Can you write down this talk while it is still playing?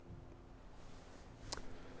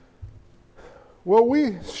Well,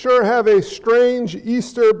 we sure have a strange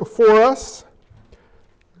Easter before us.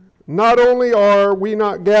 Not only are we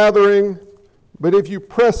not gathering, but if you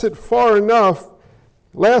press it far enough,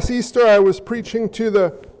 last Easter I was preaching to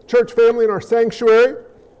the church family in our sanctuary.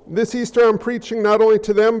 This Easter I'm preaching not only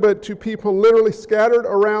to them, but to people literally scattered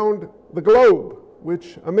around the globe,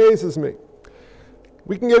 which amazes me.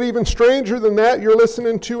 We can get even stranger than that. You're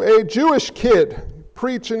listening to a Jewish kid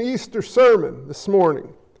preach an Easter sermon this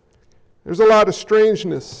morning. There's a lot of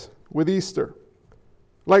strangeness with Easter.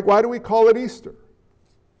 Like, why do we call it Easter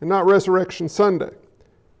and not Resurrection Sunday?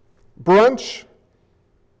 Brunch.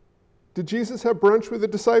 Did Jesus have brunch with the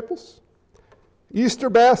disciples?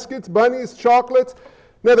 Easter baskets, bunnies, chocolates.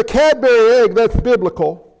 Now, the Cadbury egg, that's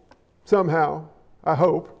biblical somehow, I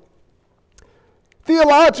hope.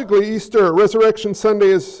 Theologically, Easter, Resurrection Sunday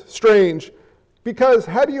is strange because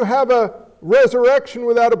how do you have a resurrection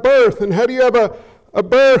without a birth? And how do you have a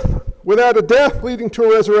birth without a death leading to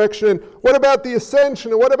a resurrection? And what about the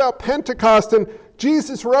ascension? And what about Pentecost? And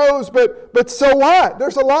Jesus rose, but so what?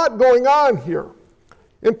 There's a lot going on here.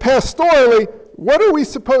 And pastorally, what are we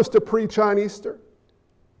supposed to preach on Easter?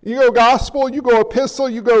 You go gospel, you go epistle,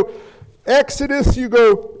 you go Exodus, you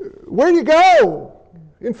go, where do you go?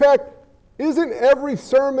 In fact, isn't every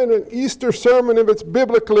sermon an Easter sermon if it's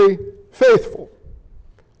biblically faithful?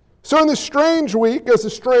 So in this strange week, as a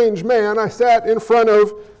strange man, I sat in front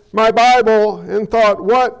of my Bible and thought,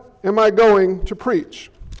 what am I going to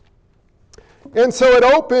preach? And so it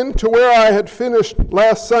opened to where I had finished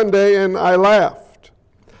last Sunday, and I laughed.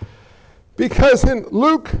 Because in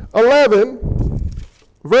Luke 11,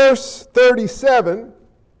 verse 37,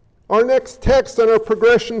 our next text on our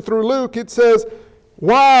progression through Luke, it says,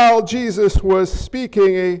 while Jesus was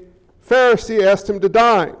speaking, a Pharisee asked him to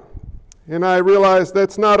dine. And I realized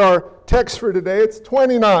that's not our text for today, it's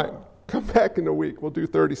 29. Come back in a week, we'll do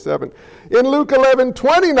 37. In Luke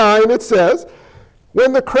 11:29 it says,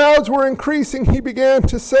 when the crowds were increasing, he began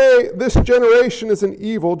to say, this generation is an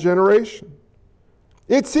evil generation.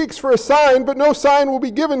 It seeks for a sign, but no sign will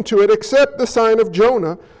be given to it except the sign of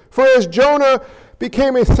Jonah. For as Jonah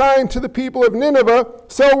became a sign to the people of Nineveh,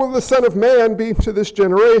 so will the Son of Man be to this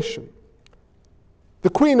generation. The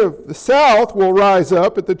queen of the south will rise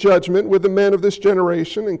up at the judgment with the men of this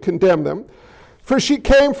generation and condemn them. For she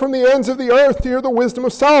came from the ends of the earth to hear the wisdom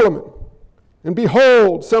of Solomon. And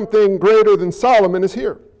behold, something greater than Solomon is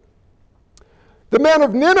here. The men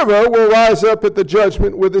of Nineveh will rise up at the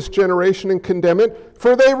judgment with this generation and condemn it,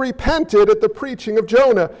 for they repented at the preaching of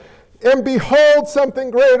Jonah. And behold, something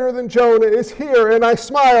greater than Jonah is here. And I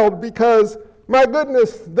smiled because, my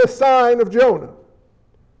goodness, the sign of Jonah.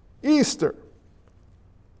 Easter.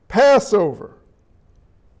 Passover.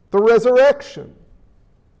 The resurrection.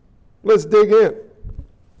 Let's dig in.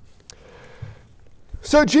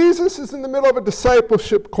 So Jesus is in the middle of a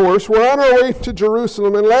discipleship course. We're on our way to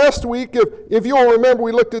Jerusalem. And last week, if you'll remember,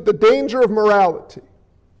 we looked at the danger of morality.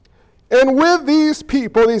 And with these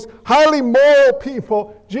people, these highly moral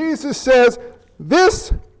people, Jesus says,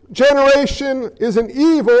 this generation is an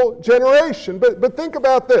evil generation. But think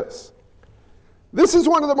about this. This is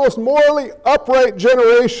one of the most morally upright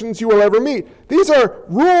generations you will ever meet. These are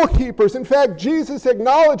rule keepers. In fact, Jesus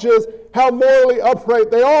acknowledges how morally upright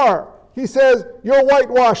they are. He says, you're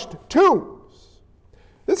whitewashed tombs.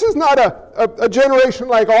 This is not a generation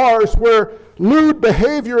like ours where lewd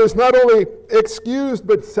behavior is not only excused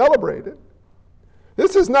but celebrated.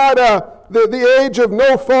 This is not the age of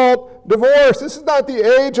no-fault divorce. This is not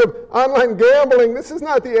the age of online gambling. This is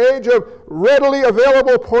not the age of readily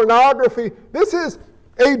available pornography. This is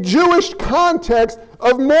a Jewish context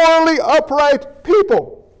of morally upright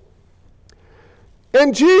people.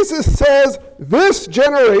 And Jesus says, this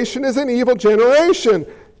generation is an evil generation.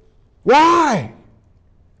 Why?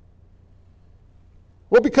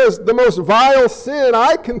 Well, because the most vile sin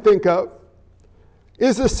I can think of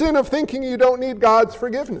is the sin of thinking you don't need God's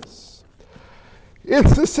forgiveness.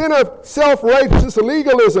 It's the sin of self-righteous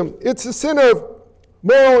legalism. It's the sin of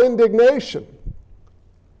moral indignation.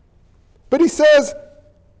 But he says,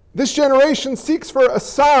 this generation seeks for a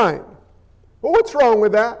sign. Well, what's wrong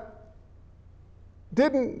with that?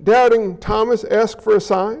 Didn't doubting Thomas ask for a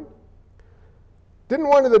sign? Didn't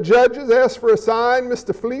one of the judges ask for a sign,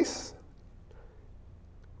 Mr. Fleece?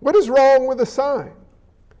 What is wrong with a sign?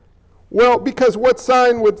 Well, because what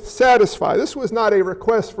sign would satisfy? This was not a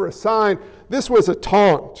request for a sign. This was a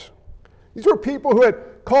taunt. These were people who had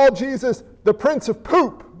called Jesus the Prince of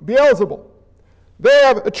Poop, Beelzebul. They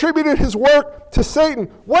have attributed his work to Satan.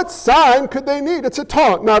 What sign could they need? It's a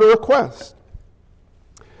taunt, not a request.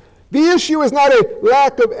 The issue is not a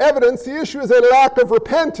lack of evidence. The issue is a lack of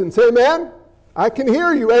repentance. Amen? I can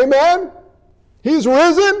hear you. Amen? He's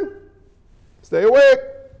risen. Stay awake.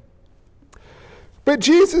 But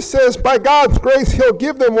Jesus says, by God's grace, he'll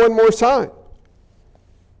give them one more sign.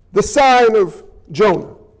 The sign of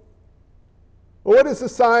Jonah. Well, what is the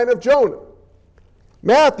sign of Jonah?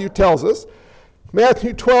 Matthew tells us,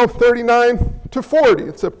 Matthew 12:39-40.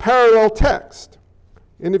 It's a parallel text.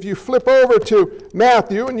 And if you flip over to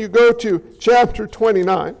Matthew and you go to chapter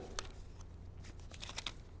 29,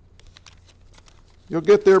 you'll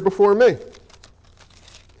get there before me.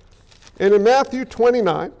 And in Matthew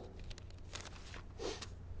 29,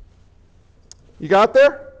 you got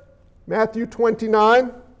there? Matthew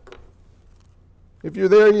 29. If you're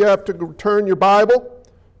there, you have to return your Bible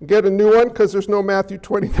and get a new one because there's no Matthew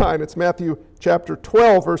 29. It's Matthew chapter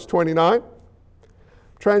 12, verse 29. I'm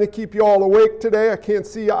trying to keep you all awake today. I can't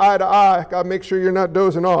see you eye to eye. I got to make sure you're not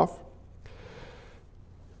dozing off.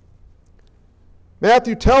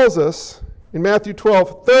 Matthew tells us in Matthew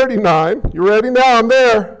 12:39, you ready now? I'm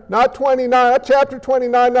there. Not 29, not chapter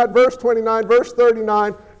 29, not verse 29, verse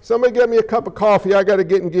 39. Somebody get me a cup of coffee. I got to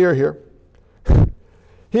get in gear here.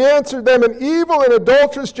 He answered them, an evil and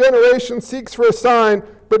adulterous generation seeks for a sign,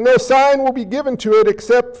 but no sign will be given to it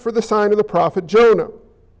except for the sign of the prophet Jonah.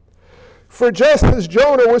 For just as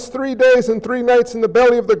Jonah was 3 days and 3 nights in the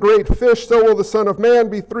belly of the great fish, so will the Son of Man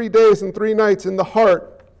be 3 days and 3 nights in the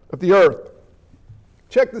heart of the earth.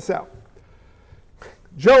 Check this out.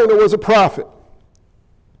 Jonah was a prophet.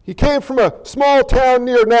 He came from a small town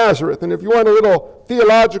near Nazareth, and if you want a little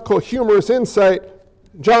theological humorous insight,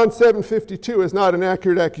 John 7:52 is not an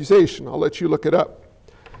accurate accusation. I'll let you look it up.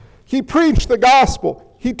 He preached the gospel.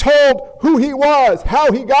 He told who he was,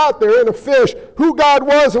 how he got there in a fish, who God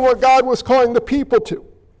was and what God was calling the people to.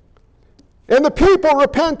 And the people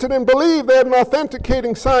repented and believed. They had an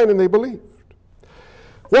authenticating sign and they believed.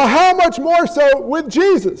 Well, how much more so with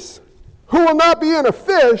Jesus, who will not be in a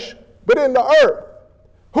fish, but in the earth,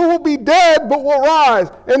 who will be dead but will rise,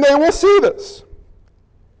 and they will see this.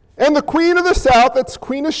 And the queen of the south, that's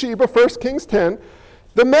Queen of Sheba, 1 Kings 10,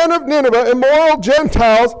 the men of Nineveh, immoral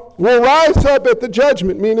Gentiles, will rise up at the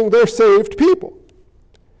judgment, meaning they're saved people.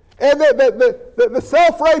 And the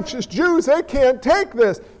self-righteous Jews, they can't take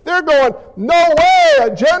this. They're going, no way,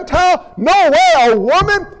 a Gentile, no way, a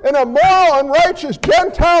woman, an immoral, unrighteous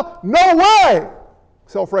Gentile, no way.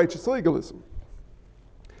 Self-righteous legalism.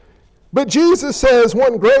 But Jesus says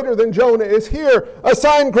one greater than Jonah is here. A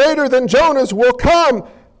sign greater than Jonah's will come,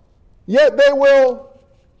 yet they will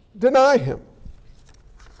deny him.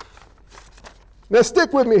 Now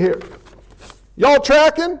stick with me here. Y'all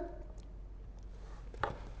tracking?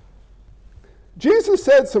 Jesus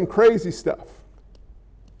said some crazy stuff.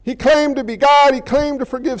 He claimed to be God, he claimed to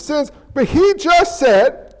forgive sins, but he just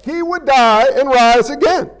said he would die and rise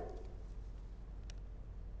again.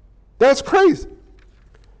 That's crazy.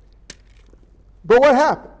 But what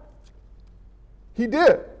happened? He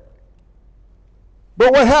did.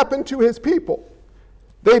 But what happened to his people?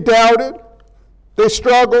 They doubted, they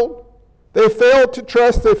struggled, they failed to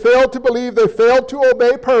trust, they failed to believe, they failed to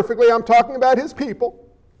obey perfectly. I'm talking about his people.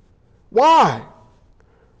 Why?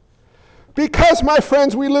 Because, my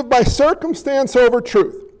friends, we live by circumstance over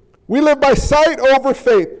truth. We live by sight over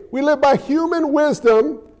faith. We live by human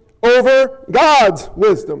wisdom over God's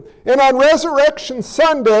wisdom. And on Resurrection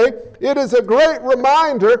Sunday, it is a great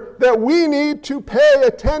reminder that we need to pay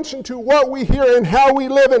attention to what we hear and how we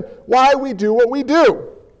live and why we do what we do.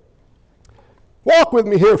 Walk with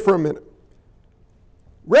me here for a minute.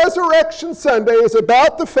 Resurrection Sunday is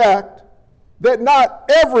about the fact that not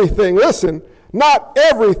everything, listen, not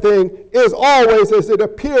everything is always as it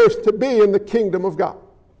appears to be in the kingdom of God.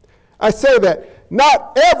 I say that.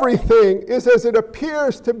 Not everything is as it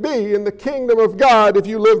appears to be in the kingdom of God if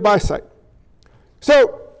you live by sight.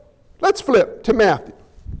 So, let's flip to Matthew.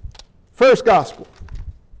 First gospel.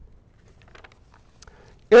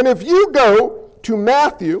 And if you go to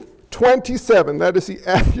Matthew 27, that is the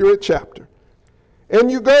accurate chapter,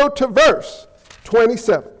 and you go to verse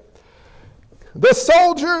 27. The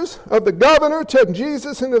soldiers of the governor took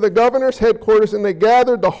Jesus into the governor's headquarters, and they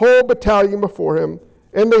gathered the whole battalion before him,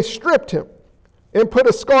 and they stripped him and put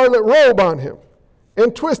a scarlet robe on him.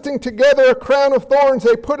 And twisting together a crown of thorns,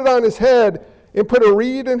 they put it on his head and put a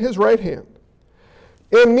reed in his right hand.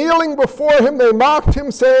 And kneeling before him, they mocked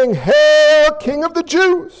him, saying, Hail, King of the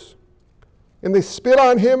Jews! And they spit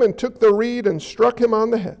on him and took the reed and struck him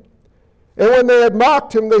on the head. And when they had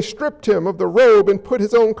mocked him, they stripped him of the robe and put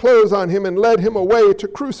his own clothes on him and led him away to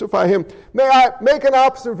crucify him. May I make an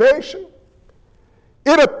observation?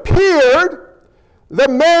 It appeared the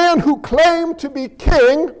man who claimed to be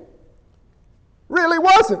king really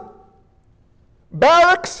wasn't.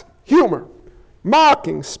 Barrack's humor,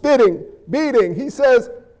 mocking, spitting, beating. He says,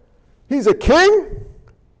 he's a king?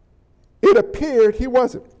 It appeared he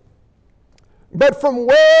wasn't. But from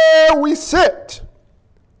where we sit,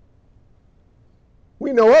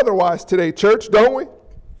 we know otherwise today, church, don't we?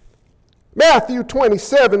 Matthew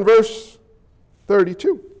 27, verse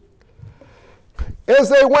 32. As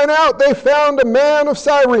they went out, they found a man of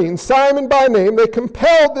Cyrene, Simon by name. They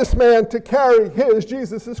compelled this man to carry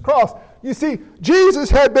Jesus' cross. You see, Jesus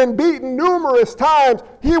had been beaten numerous times.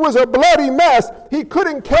 He was a bloody mess. He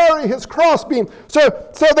couldn't carry his crossbeam. So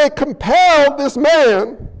they compelled this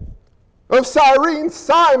man of Cyrene,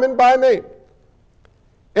 Simon by name.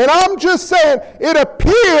 And I'm just saying, it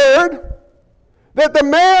appeared that the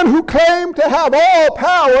man who claimed to have all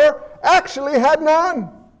power actually had none.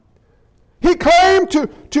 He claimed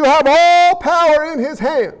to have all power in his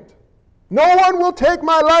hand. No one will take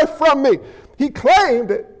my life from me. He claimed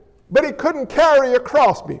it, but he couldn't carry a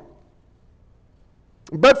crossbeam.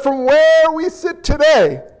 But from where we sit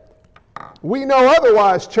today, we know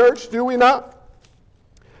otherwise, church, do we not?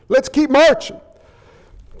 Let's keep marching.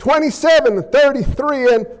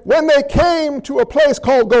 27:33, and when they came to a place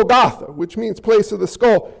called Golgotha, which means place of the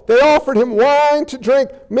skull, they offered him wine to drink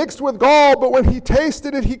mixed with gall, but when he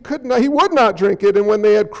tasted it, he would not drink it. And when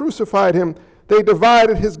they had crucified him, they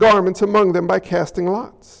divided his garments among them by casting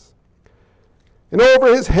lots. And over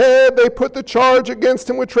his head they put the charge against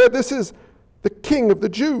him which read, "This is the King of the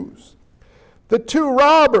Jews." The two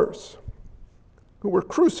robbers who were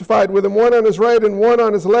crucified with him, one on his right and one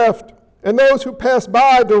on his left, and those who passed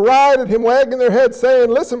by derided him, wagging their heads,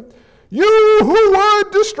 saying, "Listen, you who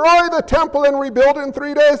would destroy the temple and rebuild it in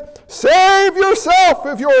 3 days, save yourself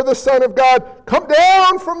if you're the Son of God. Come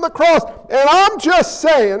down from the cross." And I'm just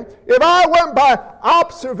saying, if I went by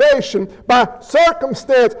observation, by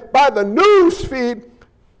circumstance, by the news feed,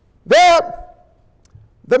 that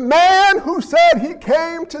the man who said he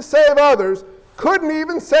came to save others couldn't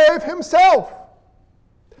even save himself.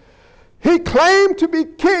 He claimed to be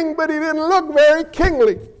king, but he didn't look very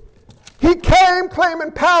kingly. He came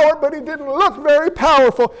claiming power, but he didn't look very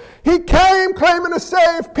powerful. He came claiming to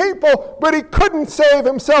save people, but he couldn't save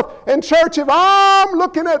himself. And church, if I'm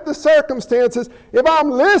looking at the circumstances, if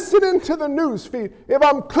I'm listening to the news feed, if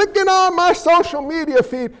I'm clicking on my social media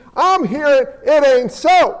feed, I'm hearing it ain't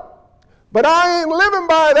so. But I ain't living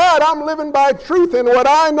by that. I'm living by truth. And what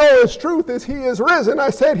I know is truth is he is risen.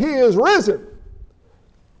 I said he is risen.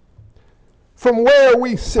 From where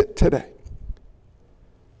we sit today.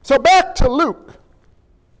 So back to Luke.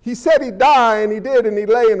 He said he'd die, and he did, and he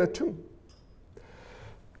lay in a tomb.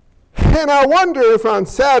 And I wonder if on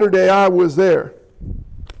Saturday I was there,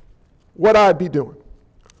 what I'd be doing.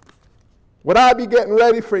 Would I be getting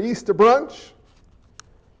ready for Easter brunch?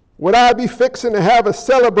 Would I be fixing to have a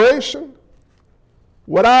celebration?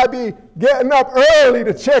 Would I be getting up early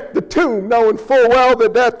to check the tomb, knowing full well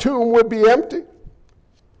that tomb would be empty?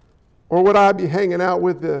 Or would I be hanging out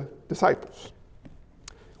with the disciples?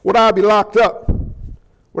 Would I be locked up?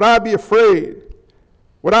 Would I be afraid?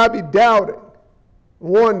 Would I be doubting,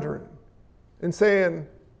 wondering, and saying,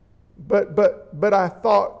 but I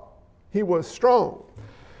thought he was strong.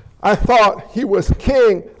 I thought he was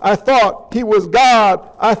king. I thought he was God.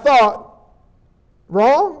 I thought,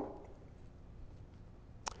 wrong?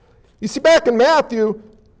 You see, back in Matthew,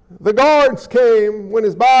 the guards came when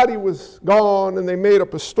his body was gone, and they made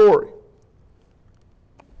up a story.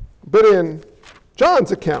 But in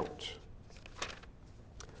John's account,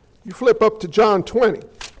 you flip up to John 20,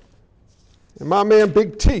 and my man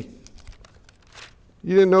Big T,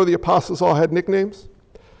 you didn't know the apostles all had nicknames?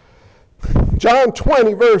 John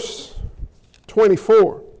 20, verse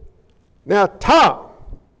 24. Now Tom,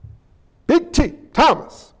 Big T,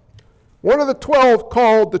 Thomas, one of the 12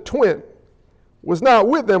 called the twin, was not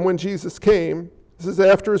with them when Jesus came. This is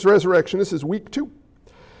after his resurrection. This is week 2.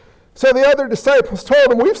 So the other disciples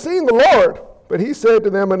told him, "We've seen the Lord." But he said to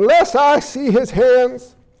them, "Unless I see his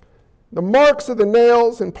hands, the marks of the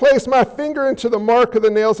nails, and place my finger into the mark of the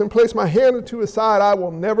nails, and place my hand into his side, I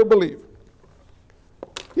will never believe."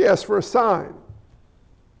 He asked for a sign.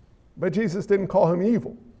 But Jesus didn't call him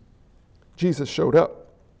evil. Jesus showed up.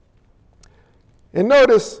 And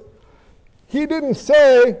notice, he didn't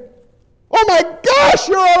say, "Oh my gosh,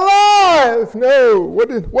 you're alive!" No.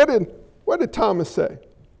 What did Thomas say?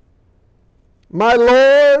 "My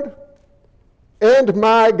Lord and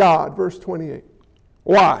my God," verse 28.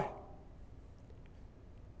 Why?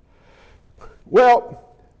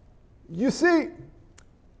 Well, you see,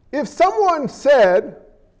 if someone said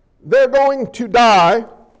they're going to die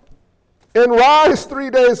and rise 3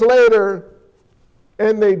 days later,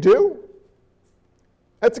 and they do,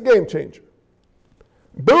 that's a game changer.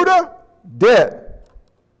 Buddha, dead.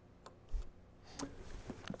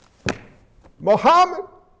 Muhammad,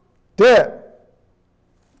 dead.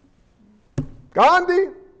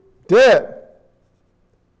 Gandhi, dead.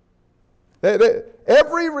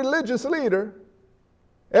 Every religious leader,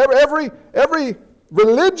 every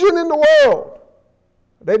religion in the world,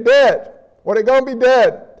 they dead, or they gonna be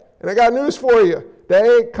dead. And I got news for you,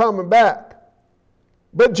 they ain't coming back.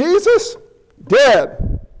 But Jesus,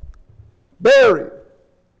 dead, buried,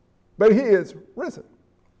 but he is risen.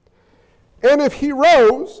 And if he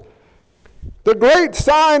rose, the great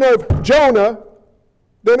sign of Jonah,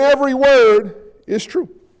 then every word is true.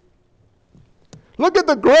 Look at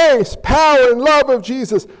the grace, power, and love of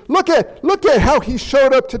Jesus. Look at how he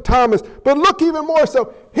showed up to Thomas. But look even more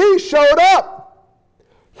so, he showed up.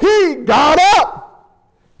 He got up.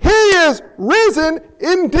 He is risen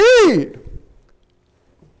indeed.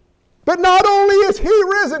 But not only is he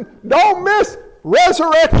risen, don't miss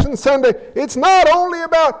Resurrection Sunday. It's not only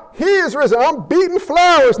about he is risen. I'm beating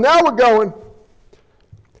flowers. Now we're going.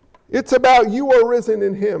 It's about you are risen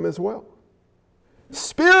in him as well.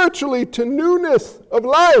 Spiritually to newness of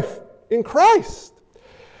life in Christ.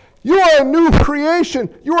 You are a new creation.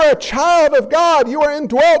 You are a child of God. You are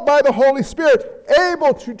indwelt by the Holy Spirit,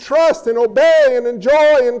 able to trust and obey and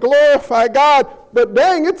enjoy and glorify God. But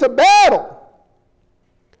dang, it's a battle.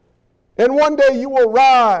 And one day you will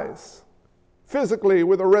rise physically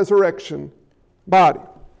with a resurrection body.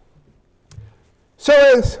 So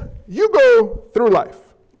as you go through life,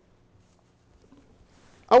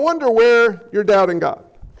 I wonder where you're doubting God.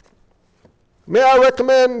 May I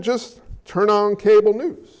recommend just turn on cable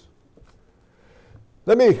news.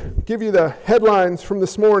 Let me give you the headlines from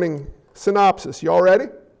this morning synopsis. You all ready?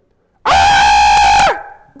 Ah!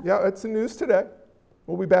 Yeah, that's the news today.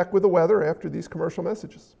 We'll be back with the weather after these commercial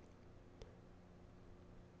messages.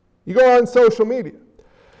 You go on social media.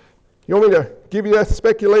 You want me to give you that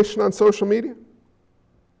speculation on social media?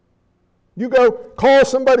 You go call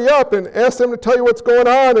somebody up and ask them to tell you what's going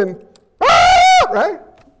on and, right?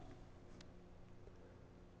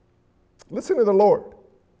 Listen to the Lord.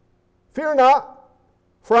 Fear not,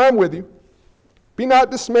 for I am with you. Be not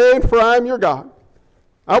dismayed, for I am your God.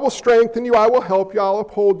 I will strengthen you, I will help you, I'll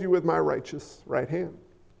uphold you with my righteous right hand.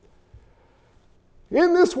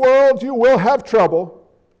 In this world you will have trouble,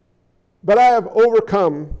 but I have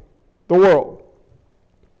overcome the world.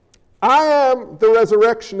 I am the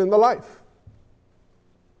resurrection and the life.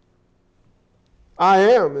 I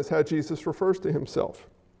am is how Jesus refers to himself.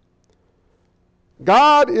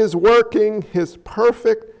 God is working his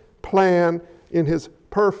perfect plan in his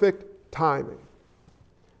perfect timing.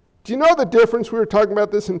 Do you know the difference? We were talking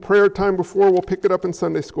about this in prayer time before. We'll pick it up in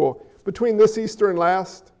Sunday school. Between this Easter and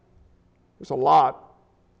last, there's a lot.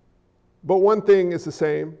 But one thing is the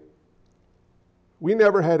same. We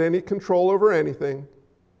never had any control over anything.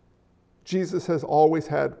 Jesus has always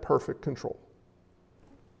had perfect control.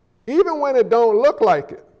 Even when it don't look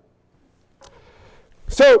like it.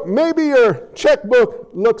 So maybe your checkbook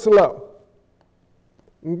looks low.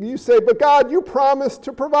 You say, but God, you promised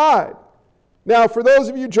to provide. Now, for those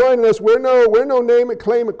of you joining us, we're no name it,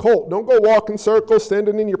 claim it cult. Don't go walk in circles,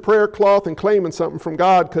 sending in your prayer cloth and claiming something from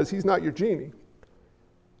God because he's not your genie.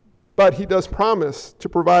 But he does promise to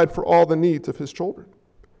provide for all the needs of his children.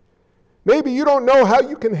 Maybe you don't know how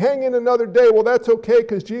you can hang in another day. Well, that's okay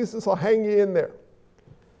because Jesus will hang you in there.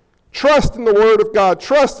 Trust in the word of God.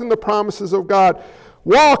 Trust in the promises of God.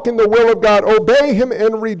 Walk in the will of God. Obey him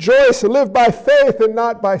and rejoice. Live by faith and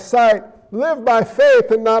not by sight. Live by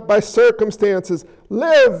faith and not by circumstances.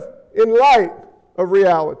 Live in light of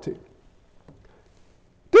reality.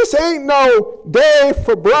 This ain't no day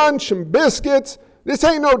for brunch and biscuits. This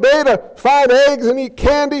ain't no day to find eggs and eat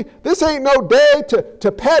candy. This ain't no day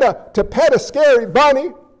to pet a scary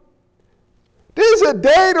bunny. This is a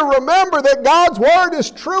day to remember that God's word is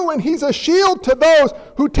true and he's a shield to those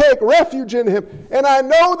who take refuge in him. And I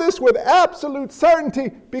know this with absolute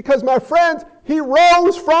certainty because, my friends, he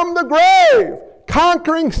rose from the grave,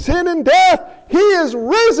 conquering sin and death. He is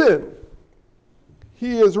risen.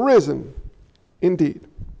 He is risen indeed.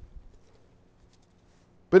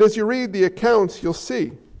 But as you read the accounts, you'll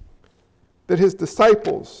see that his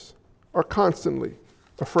disciples are constantly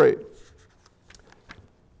afraid.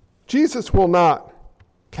 Jesus will not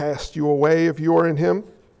cast you away if you are in him.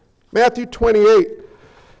 Matthew 28,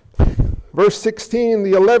 verse 16,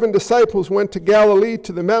 the 11 disciples went to Galilee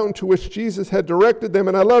to the mountain to which Jesus had directed them.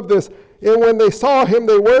 And I love this. And when they saw him,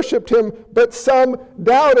 they worshiped him, but some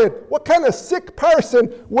doubted. What kind of sick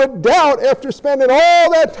person would doubt after spending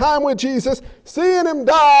all that time with Jesus, seeing him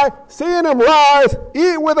die, seeing him rise,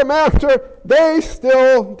 eat with him after? They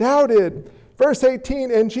still doubted. Verse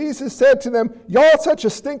 18, and Jesus said to them, y'all such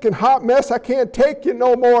a stinking hot mess, I can't take you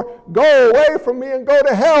no more. Go away from me and go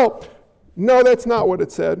to hell. No, that's not what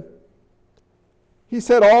it said. He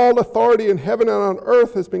said, all authority in heaven and on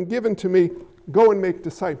earth has been given to me. Go and make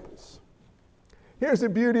disciples. Here's the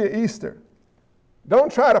beauty of Easter.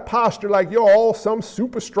 Don't try to posture like you're all some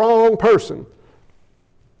super strong person.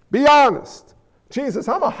 Be honest. Jesus,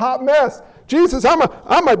 I'm a hot mess. Jesus, I'm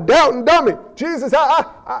a doubting dummy. Jesus,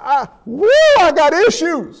 I got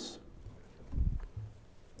issues.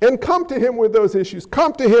 And come to him with those issues.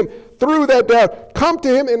 Come to him through that doubt. Come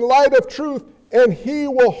to him in light of truth, and he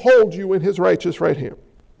will hold you in his righteous right hand.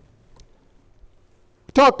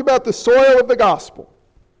 We talked about the soil of the gospel.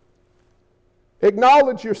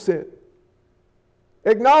 Acknowledge your sin.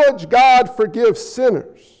 Acknowledge God forgives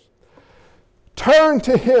sinners. Turn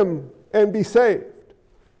to him and be saved.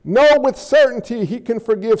 Know with certainty he can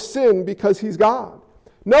forgive sin because he's God.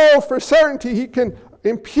 Know for certainty he can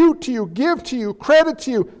impute to you, give to you, credit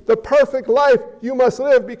to you the perfect life you must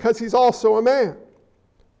live because he's also a man.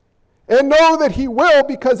 And know that he will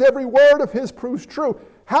because every word of his proves true.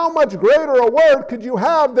 How much greater a word could you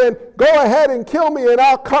have than go ahead and kill me and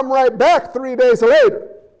I'll come right back 3 days later?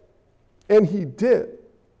 And he did.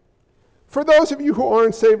 For those of you who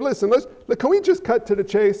aren't saved, listen, can we just cut to the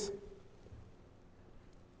chase?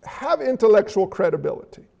 Have intellectual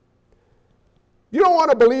credibility. You don't want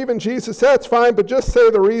to believe in Jesus, that's fine, but just say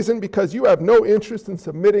the reason because you have no interest in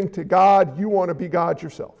submitting to God. You want to be God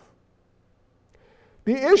yourself.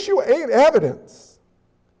 The issue ain't evidence.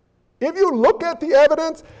 If you look at the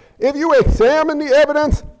evidence, if you examine the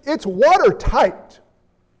evidence, it's watertight.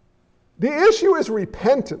 The issue is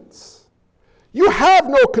repentance. You have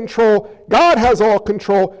no control. God has all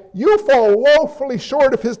control. You fall woefully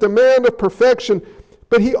short of his demand of perfection,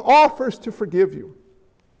 but he offers to forgive you.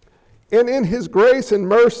 And in his grace and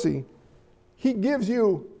mercy, he gives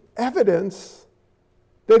you evidence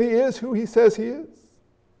that he is who he says he is,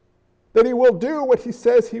 that he will do what he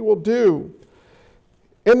says he will do,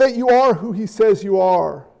 and that you are who he says you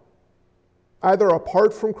are, either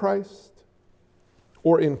apart from Christ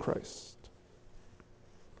or in Christ.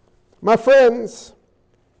 My friends,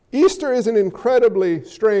 Easter is an incredibly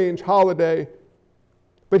strange holiday,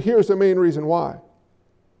 but here's the main reason why.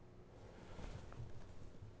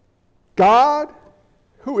 God,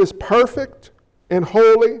 who is perfect and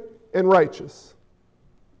holy and righteous,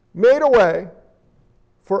 made a way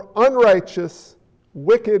for unrighteous,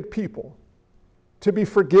 wicked people to be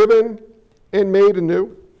forgiven and made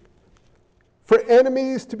anew, for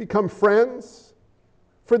enemies to become friends,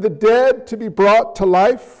 for the dead to be brought to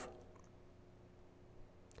life.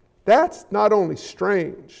 That's not only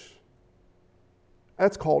strange,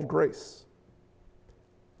 that's called grace.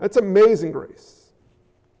 That's amazing grace.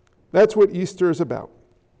 That's what Easter is about.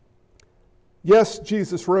 Yes,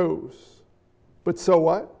 Jesus rose, but so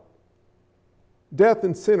what? Death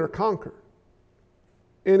and sin are conquered.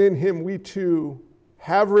 And in him we too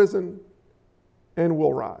have risen and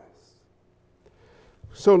will rise.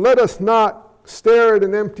 So let us not stare at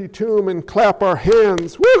an empty tomb and clap our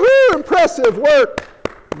hands. Woohoo, impressive work.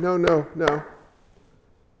 No.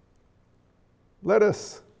 Let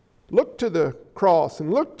us look to the cross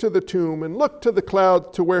and look to the tomb and look to the clouds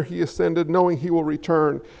to where he ascended, knowing he will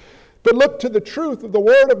return. But look to the truth of the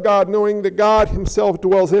Word of God, knowing that God himself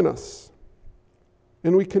dwells in us.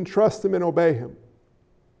 And we can trust him and obey him,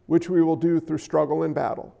 which we will do through struggle and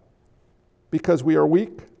battle. Because we are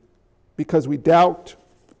weak, because we doubt,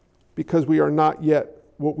 because we are not yet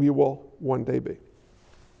what we will one day be.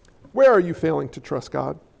 Where are you failing to trust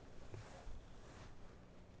God?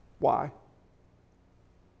 Why?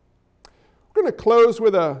 We're going to close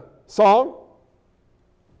with a song,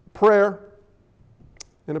 prayer,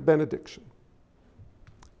 and a benediction.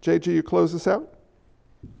 JG, you close us out?